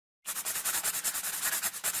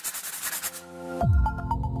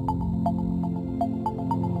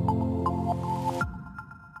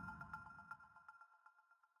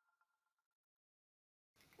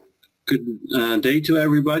Good day to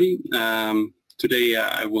everybody. Today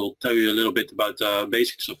I will tell you a little bit about the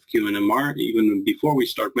basics of qNMR. Even before we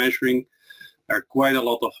start measuring, there are quite a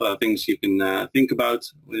lot of things you can think about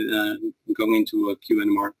going into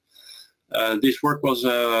qNMR. This work was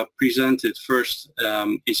presented first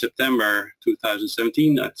in September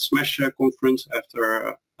 2017 at SMASH conference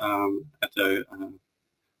after at the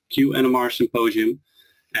qNMR symposium,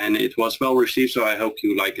 and it was well received, so I hope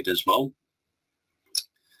you like it as well.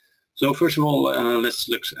 So first of all, let's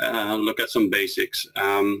look at some basics.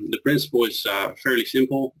 The principle is fairly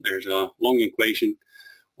simple. There's a long equation,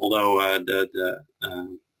 although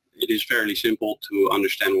it is fairly simple to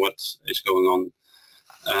understand what is going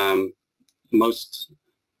on. Most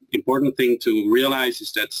important thing to realize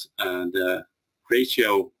is that the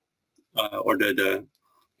ratio or the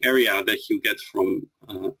area that you get from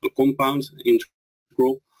a compound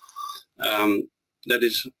integral that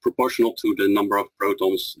is proportional to the number of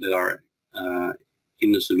protons that are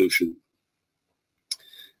in the solution.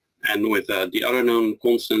 And with the other known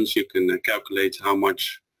constants, you can calculate how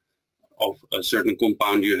much of a certain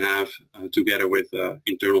compound you have together with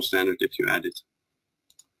internal standard if you add it.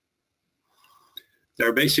 There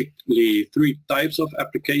are basically three types of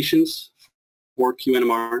applications for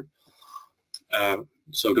qNMR.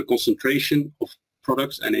 So the concentration of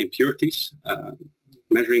products and impurities.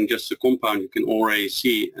 Measuring just the compound, you can already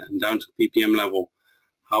see down to ppm level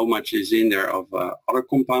how much is in there of other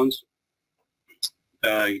compounds.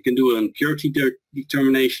 You can do an purity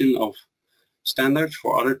determination of standards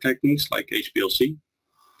for other techniques like HPLC.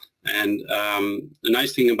 And the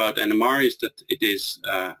nice thing about NMR is that it is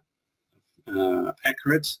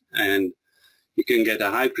accurate and you can get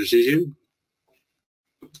a high precision.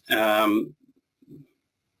 And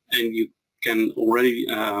you can already,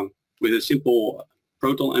 with a simple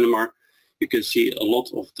proton NMR, you can see a lot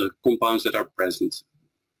of the compounds that are present.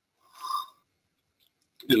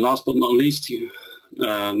 And last but not least,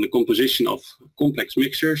 the composition of complex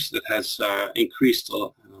mixtures that has increased a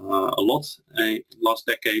lot last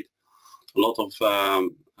decade. A lot of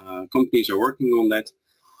companies are working on that,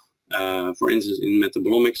 for instance in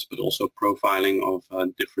metabolomics, but also profiling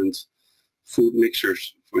of different food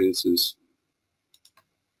mixtures, for instance.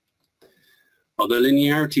 Well, the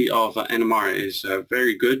linearity of NMR is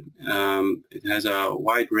very good. It has a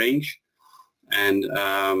wide range, and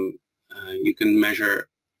you can measure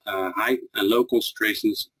high and low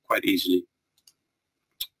concentrations quite easily.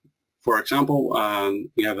 For example,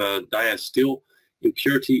 we have a diacetyl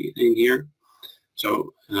impurity in here.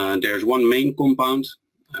 So there's one main compound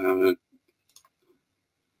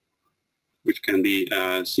which can be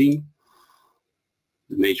seen,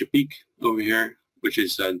 the major peak over here, which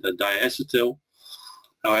is the diacetyl.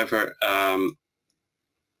 However,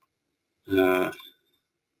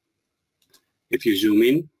 if you zoom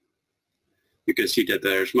in, you can see that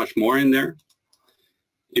there's much more in there.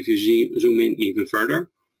 If you zoom in even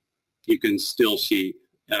further, you can still see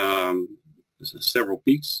several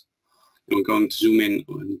peaks. And we're going to zoom in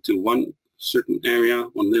into one certain area,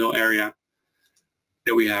 one little area.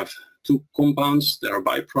 There we have two compounds that are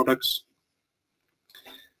byproducts.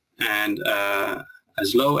 And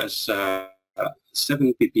as low as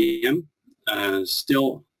 7 ppm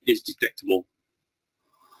still is detectable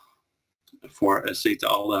for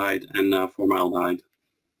acetaldehyde and formaldehyde,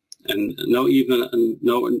 and no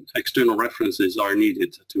external references are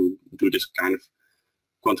needed to do this kind of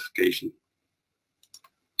quantification.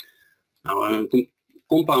 Now,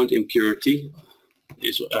 compound impurity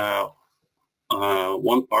is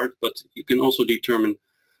one part, but you can also determine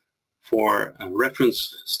for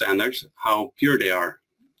reference standards how pure they are.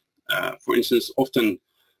 For instance, often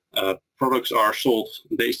products are sold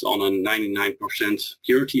based on a 99%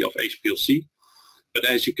 purity of HPLC, but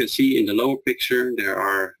as you can see in the lower picture, there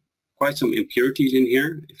are quite some impurities in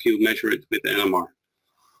here if you measure it with NMR.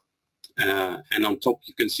 And on top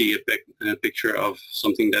you can see a picture of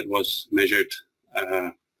something that was measured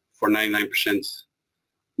for 99%,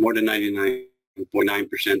 more than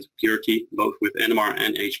 99.9% purity, both with NMR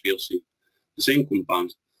and HPLC, the same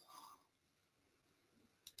compound.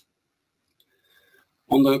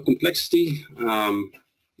 On the complexity,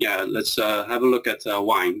 yeah, let's have a look at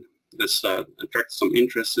wine. Let's attract some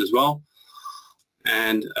interest as well.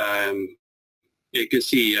 And you can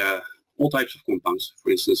see all types of compounds, for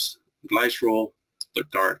instance, glycerol,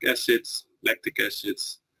 tartaric acids, lactic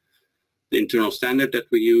acids, the internal standard that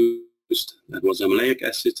we used, that was maleic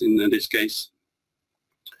acid in this case,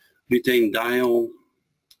 butanediol,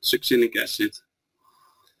 succinic acid.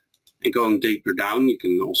 And going deeper down, you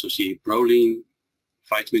can also see proline,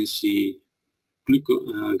 vitamin C,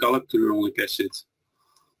 galacturonic acid,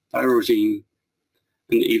 tyrosine,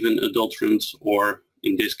 and even adulterants, or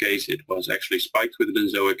in this case it was actually spiked with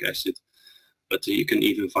benzoic acid, but you can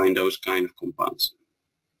even find those kind of compounds.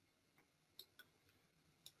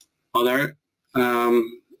 Other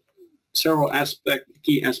several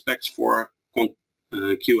key aspects for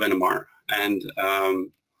qNMR, and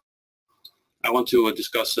I want to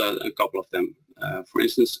discuss a couple of them. For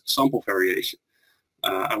instance, sample variation.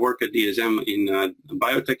 I work at DSM in a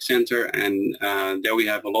biotech center, and there we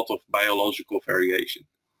have a lot of biological variation.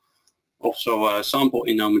 Also, sample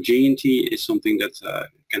inhomogeneity is something that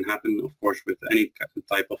can happen, of course, with any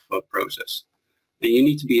type of process. And you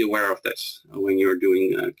need to be aware of this when you're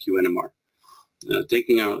doing qNMR.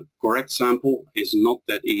 Taking a correct sample is not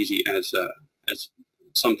that easy as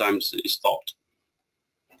sometimes is thought.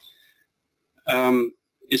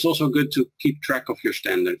 It's also good to keep track of your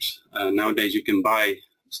standards. Nowadays you can buy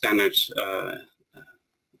standards,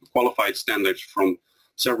 qualified standards from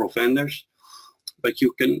several vendors, but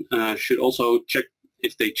you can should also check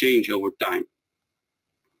if they change over time.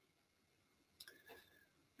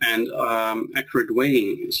 And accurate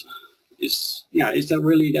weighing is that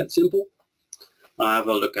really that simple? I'll have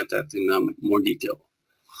a look at that in more detail.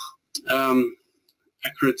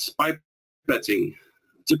 Accurate pipetting.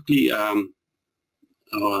 Typically, a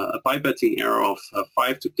pipetting error of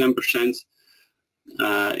 5 to 10%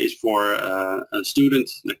 is for a student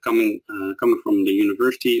that coming from the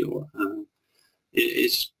university, or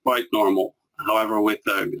is quite normal. However, with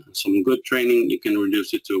some good training, you can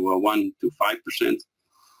reduce it to 1 to 5%.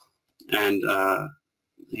 And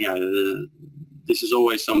this is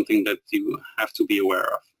always something that you have to be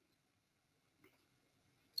aware of.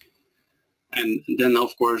 And then,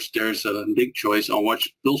 of course, there's a big choice on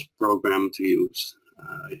which pulse program to use.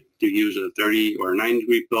 Do you use a 30 or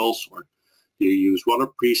 90-degree pulse, or do you use water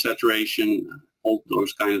pre-saturation? All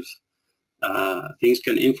those kind of things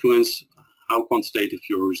can influence how quantitative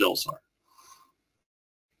your results are.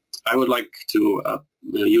 I would like to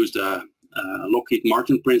use the Lockheed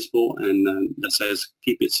Martin principle, and that says,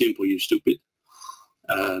 keep it simple, you stupid.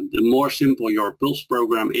 The more simple your pulse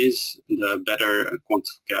program is, the better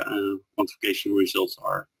quantification results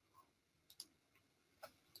are.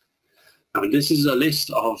 Now, this is a list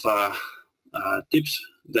of tips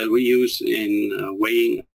that we use in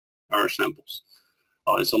weighing our samples.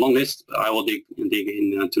 It's a long list. I will dig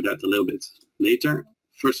into that a little bit later.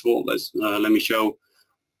 First of all, let me show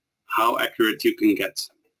how accurate you can get.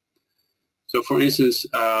 So, for instance,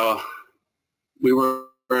 we were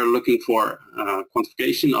looking for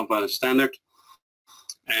quantification of a standard,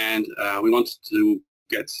 and we wanted to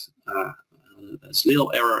get as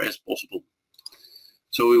little error as possible.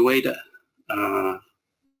 So we weighed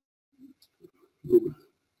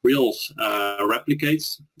real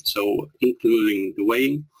replicates, so including the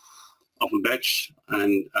weighing of a batch,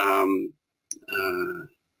 and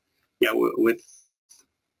with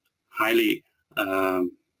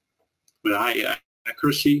high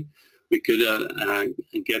accuracy, we could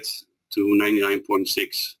get to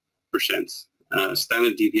 99.6%,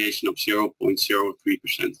 standard deviation of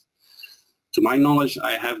 0.03%. To my knowledge,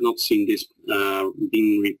 I have not seen this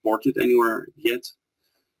being reported anywhere yet,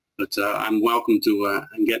 but I'm welcome to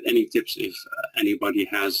get any tips if anybody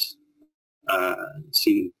has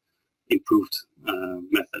seen improved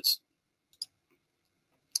methods.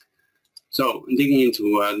 So, digging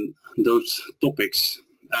into those topics,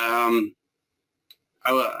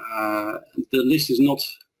 the list is not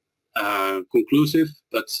conclusive,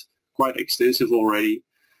 but quite extensive already.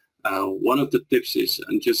 One of the tips is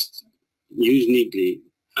just use neatly.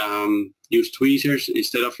 Use tweezers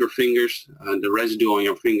instead of your fingers. The residue on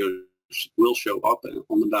your fingers will show up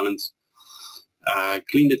on the balance.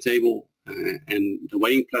 Clean the table and the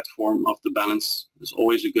weighing platform of the balance is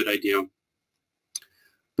always a good idea.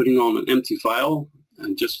 Putting on an empty file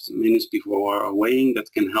just minutes before weighing, that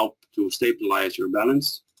can help to stabilize your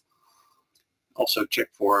balance. Also check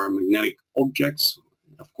for magnetic objects.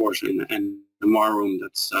 Of course, in the NMR room,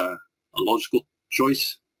 that's a logical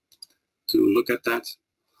choice to look at that.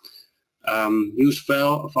 Use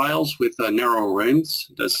files with narrow rims.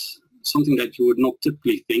 That's something that you would not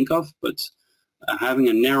typically think of, but having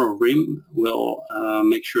a narrow rim will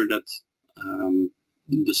make sure that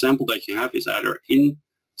the sample that you have is either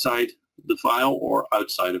inside the file or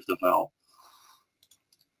outside of the file.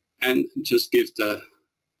 And just give the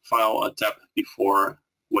file a tap before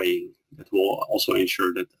weighing. That will also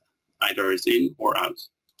ensure that either it's in or out.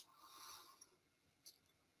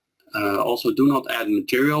 Also, do not add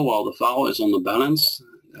material while the file is on the balance.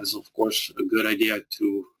 That's of course a good idea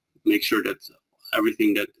to make sure that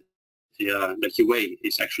everything that you weigh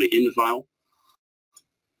is actually in the file.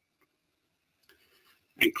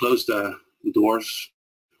 And close the doors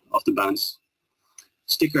of the balance.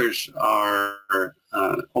 Stickers are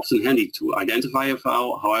often handy to identify a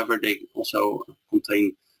file. However, they also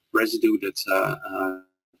contain residue that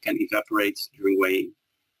can evaporate during weighing.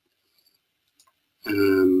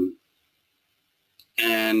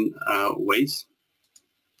 Wait.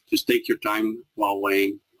 Just take your time while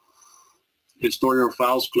weighing. And store your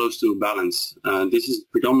files close to a balance. This is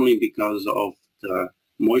predominantly because of the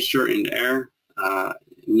moisture in the air.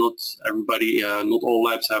 Not everybody, not all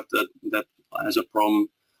labs have that as a problem,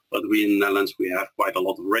 but we in the Netherlands, we have quite a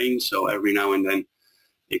lot of rain, so every now and then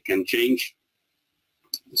it can change.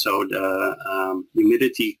 So the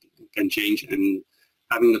humidity can change, and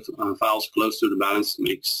having the files close to the balance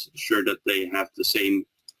makes sure that they have the same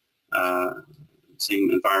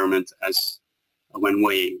environment as when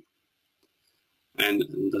weighing. And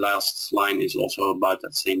the last line is also about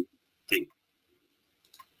that same thing.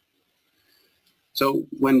 So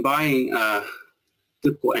when buying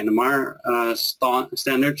typical NMR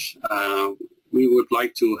standards, we would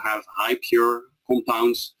like to have high pure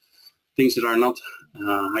compounds, things that are not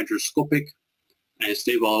hygroscopic and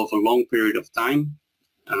stable over a long period of time,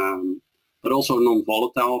 but also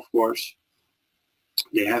non-volatile, of course.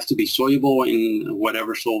 They have to be soluble in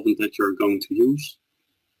whatever solvent that you're going to use.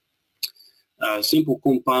 Simple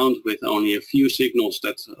compound with only a few signals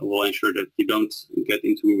that will ensure that you don't get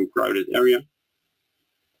into a crowded area.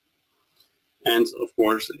 And of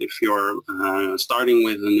course, if you're starting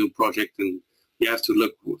with a new project, then you have to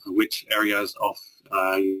look which areas of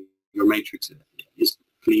your matrix is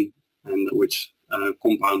clean and which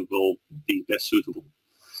compound will be best suitable.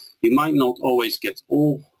 You might not always get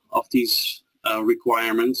all of these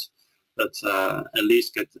requirements, but at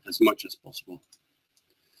least get as much as possible.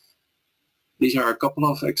 These are a couple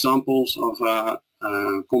of examples of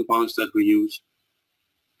compounds that we use.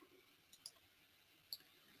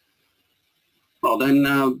 Well, then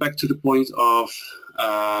back to the point of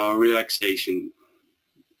relaxation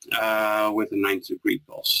with a 90-degree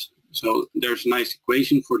pulse. So there's a nice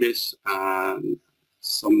equation for this.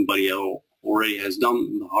 Somebody already has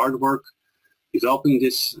done the hard work developing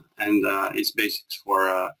this, and it's basics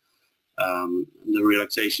for the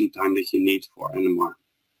relaxation time that you need for NMR.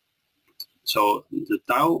 So the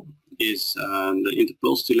tau is the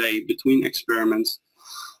interpulse delay between experiments,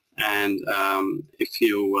 and if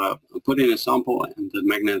you put in a sample, and the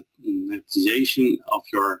magnetization of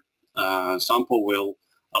your sample will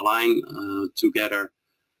align together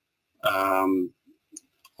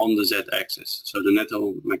on the z-axis. So the net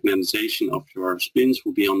magnetization of your spins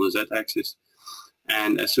will be on the z-axis,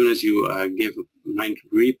 and as soon as you give a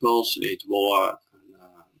 90-degree pulse, it will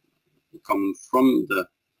come from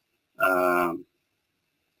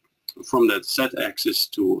that z-axis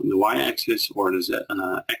to the y-axis or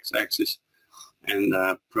the x-axis, and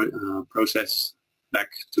process back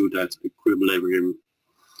to that equilibrium.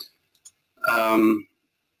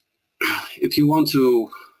 If you want to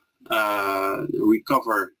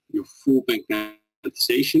recover your full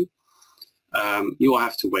magnetization, you will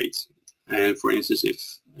have to wait. And for instance,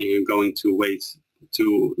 if you're going to wait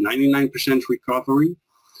to 99% recovery,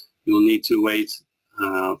 you'll need to wait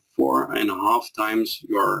 4.5 times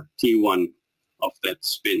your T1 of that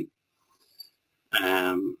spin.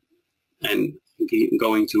 And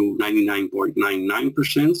going to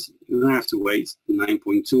 99.99%, you have to wait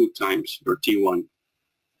 9.2 times your T1.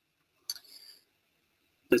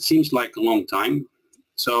 That seems like a long time.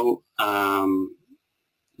 So,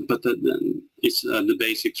 but it's the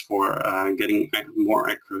basics for getting more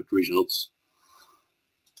accurate results.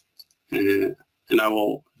 And I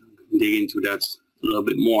will dig into that a little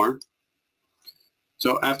bit more.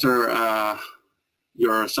 So after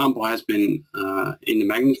your sample has been in the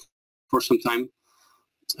magnet for some time,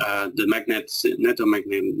 the net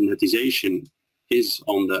magnetization is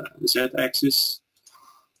on the z-axis,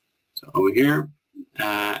 so over here,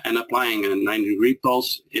 and applying a 90-degree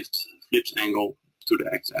pulse, it flips angle to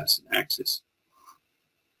the x-axis.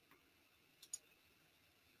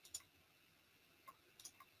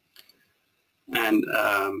 And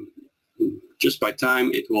just by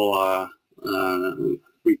time, it will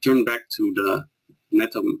return back to the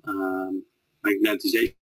net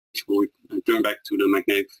magnetization. Will return back to the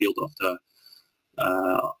magnetic field of the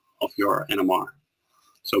of your NMR.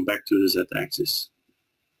 So back to the z-axis.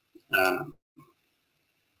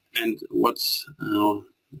 And what's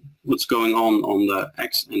going on the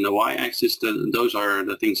x and the y-axis? Those are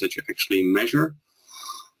the things that you actually measure,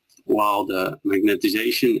 while the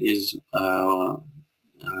magnetization is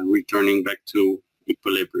returning back to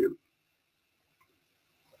equilibrium.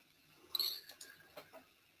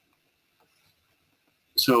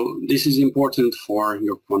 So this is important for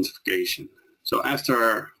your quantification. So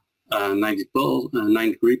after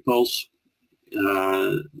 90-degree pulse,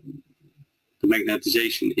 the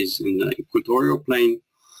magnetization is in the equatorial plane,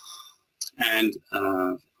 and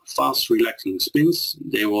fast relaxing spins,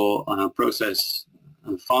 they will process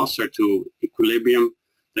faster to equilibrium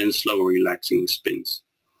than slow relaxing spins.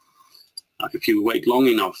 If you wait long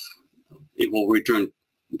enough, it will return,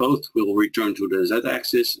 both will return to the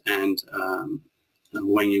z-axis, and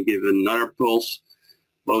when you give another pulse,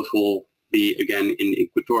 both will be again in the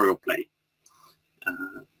equatorial plane.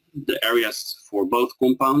 The areas for both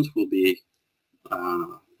compounds will be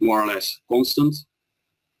more or less constant,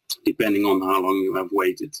 depending on how long you have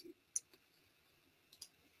waited.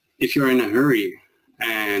 If you're in a hurry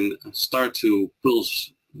and start to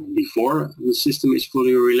pulse before the system is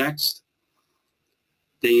fully relaxed,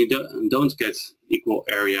 then you don't get equal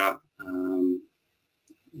area,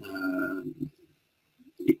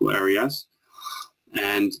 equal areas,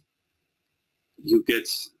 and you get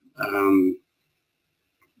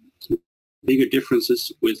bigger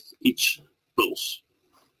differences with each pulse.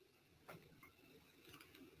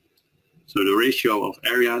 So the ratio of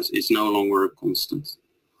areas is no longer constant.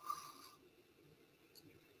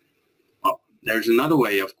 Well, there's another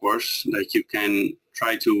way, of course, that you can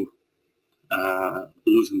try to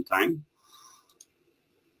loosen time.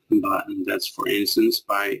 But that's, for instance,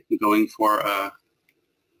 by going for a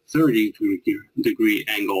 30-degree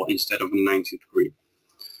angle instead of a 90-degree.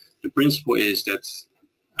 The principle is that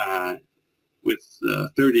with the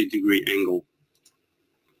 30-degree angle,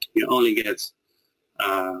 you only get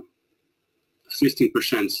 15%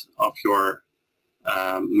 of your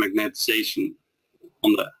magnetization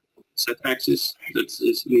on the z-axis that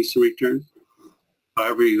needs to return.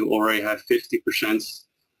 However, you already have 50%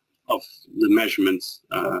 of the measurements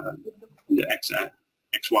in the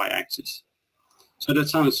XY axis. So that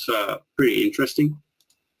sounds pretty interesting.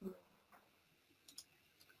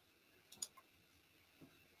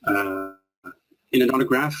 In another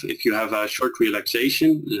graph, if you have a short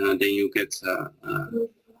relaxation, then you get,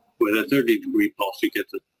 with a 30-degree pulse, you get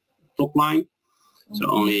the top line. So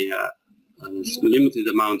only a limited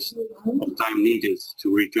amount of time needed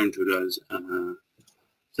to return to the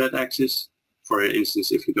z-axis. For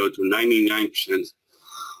instance, if you go to 99%,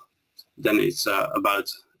 then it's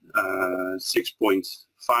about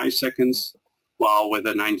 6.5 seconds, while with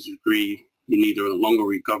a 90-degree, you need a longer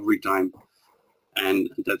recovery time,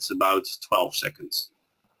 and that's about 12 seconds.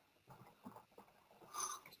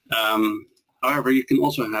 However, you can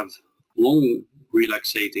also have long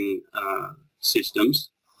relaxating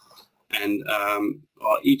systems, and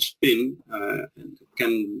well, each spin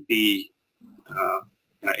can be,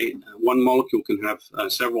 one molecule can have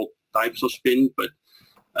several types of spin, but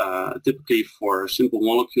typically for simple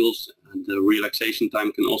molecules, the relaxation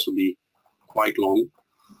time can also be quite long.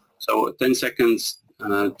 So 10 seconds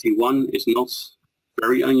T1 is not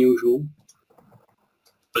very unusual,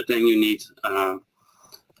 but then you need a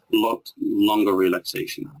lot longer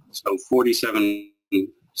relaxation. So 47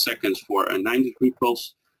 seconds for a 90-degree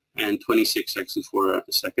pulse and 26 seconds for a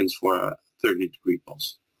 30-degree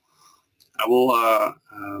pulse. I will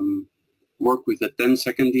work with a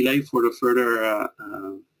 10-second delay for the further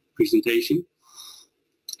presentation,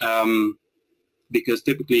 because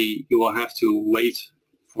typically you will have to wait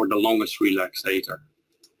for the longest relaxator.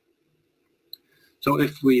 So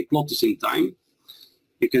if we plot this in time,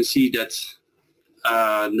 you can see that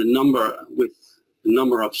the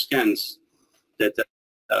number of scans that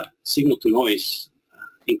signal to noise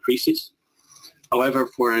increases. However,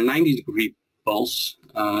 for a 90-degree pulse,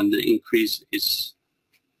 the increase is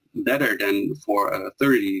better than for a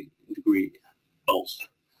 30-degree pulse.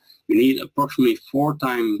 You need approximately 4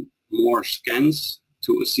 times more scans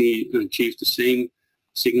to achieve the same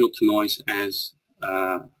signal to noise as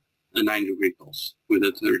a 90-degree pulse with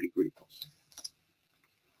a 30-degree pulse.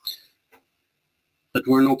 But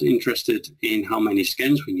we're not interested in how many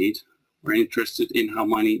scans we need. We're interested in how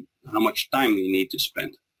much time we need to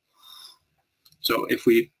spend. So if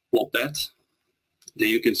we plot that, then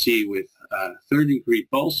you can see with a 30-degree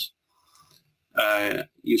pulse,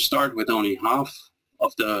 you start with only half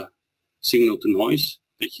of the signal to noise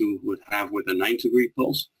that you would have with a 90-degree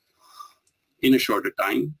pulse in a shorter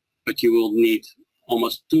time, but you will need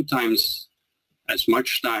almost 2 times as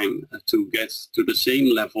much time to get to the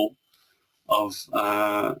same level of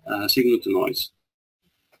signal to noise.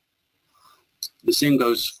 The same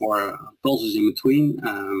goes for pulses in between,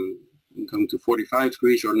 going to 45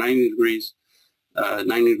 degrees or 90 degrees.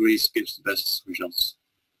 90 degrees gives the best results.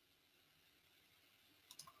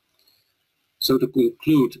 So to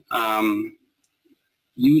conclude,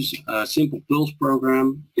 use a simple pulse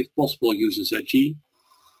program. If possible, use a ZG.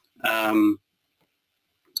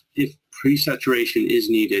 if pre-saturation is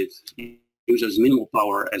needed, use as minimal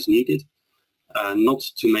power as needed, not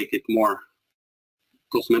to make it more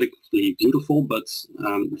cosmetically beautiful, but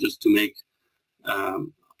just to make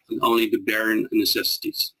only the bare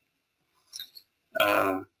necessities.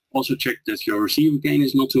 Also check that your receiver gain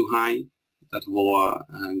is not too high. That will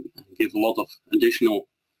give a lot of additional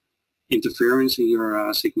interference in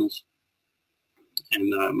your signals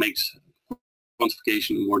and makes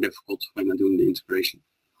quantification more difficult when you're doing the integration.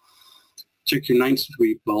 Check your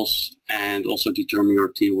 90-degree pulse and also determine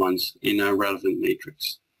your T1s in a relevant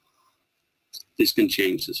matrix. This can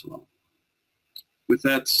change as well. With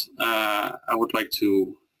that, I would like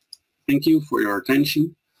to thank you for your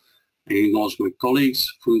attention, and also my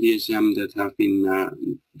colleagues from DSM that have been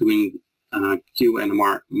doing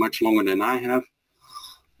qNMR much longer than I have,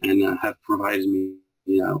 and have provided me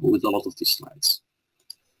with a lot of these slides.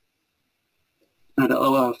 Now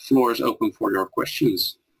the floor is open for your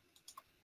questions.